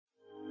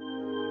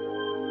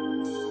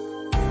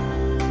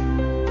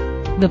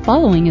The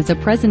following is a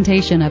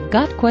presentation of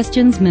Got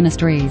Questions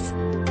Ministries.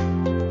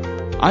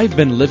 I've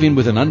been living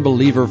with an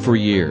unbeliever for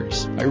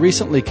years. I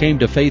recently came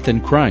to faith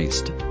in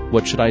Christ.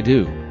 What should I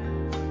do?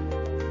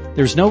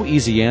 There's no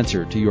easy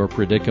answer to your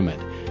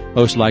predicament.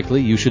 Most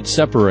likely, you should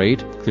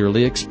separate,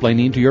 clearly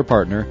explaining to your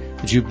partner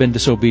that you've been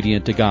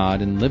disobedient to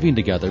God in living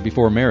together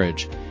before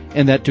marriage,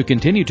 and that to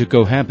continue to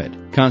cohabit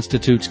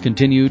constitutes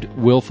continued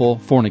willful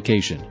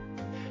fornication.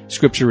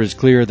 Scripture is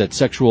clear that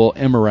sexual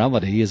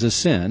immorality is a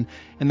sin,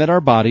 and that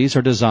our bodies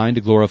are designed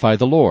to glorify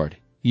the Lord.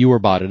 You were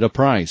bought at a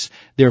price.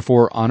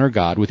 Therefore, honor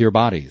God with your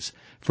bodies.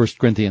 1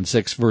 Corinthians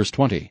 6, verse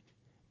 20.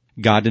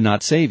 God did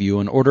not save you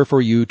in order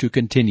for you to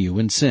continue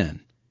in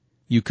sin.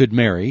 You could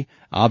marry,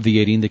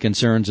 obviating the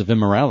concerns of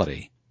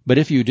immorality. But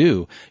if you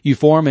do, you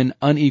form an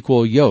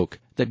unequal yoke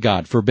that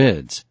God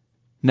forbids.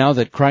 Now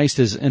that Christ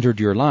has entered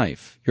your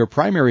life, your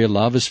primary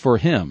love is for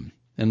Him,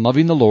 and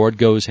loving the Lord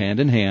goes hand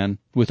in hand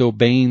with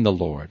obeying the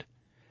Lord.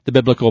 The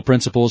biblical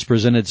principles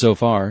presented so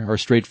far are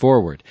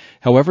straightforward.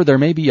 However, there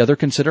may be other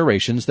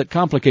considerations that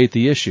complicate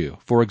the issue.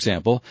 For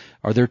example,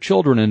 are there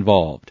children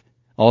involved?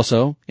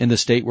 Also, in the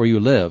state where you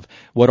live,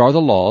 what are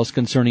the laws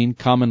concerning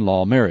common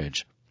law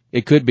marriage?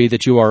 It could be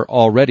that you are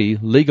already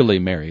legally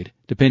married,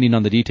 depending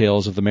on the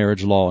details of the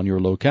marriage law in your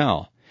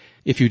locale.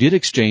 If you did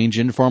exchange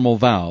informal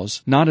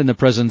vows, not in the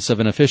presence of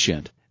an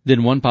officiant,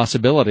 then one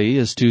possibility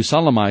is to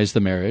solemnize the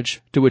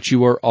marriage to which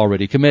you are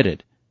already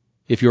committed.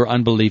 If your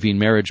unbelieving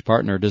marriage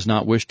partner does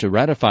not wish to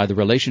ratify the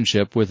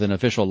relationship with an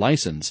official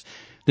license,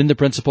 then the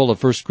principle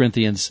of 1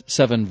 Corinthians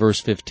 7, verse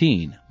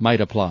 15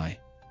 might apply.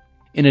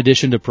 In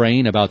addition to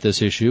praying about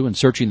this issue and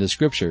searching the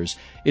Scriptures,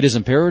 it is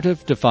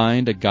imperative to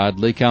find a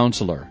godly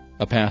counselor,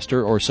 a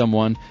pastor or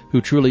someone who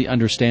truly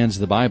understands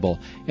the Bible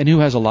and who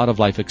has a lot of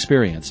life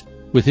experience,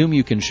 with whom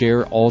you can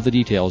share all the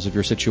details of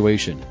your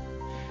situation.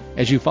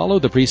 As you follow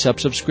the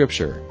precepts of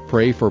Scripture,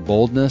 pray for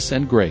boldness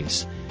and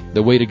grace.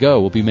 The way to go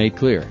will be made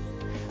clear.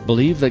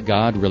 Believe that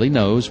God really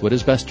knows what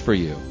is best for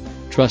you.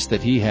 Trust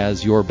that He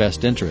has your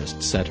best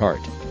interests at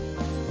heart.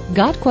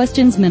 Got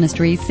Questions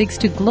Ministry seeks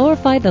to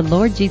glorify the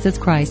Lord Jesus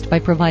Christ by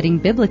providing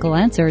biblical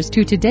answers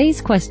to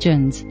today's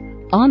questions.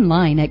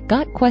 Online at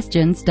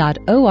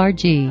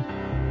gotquestions.org.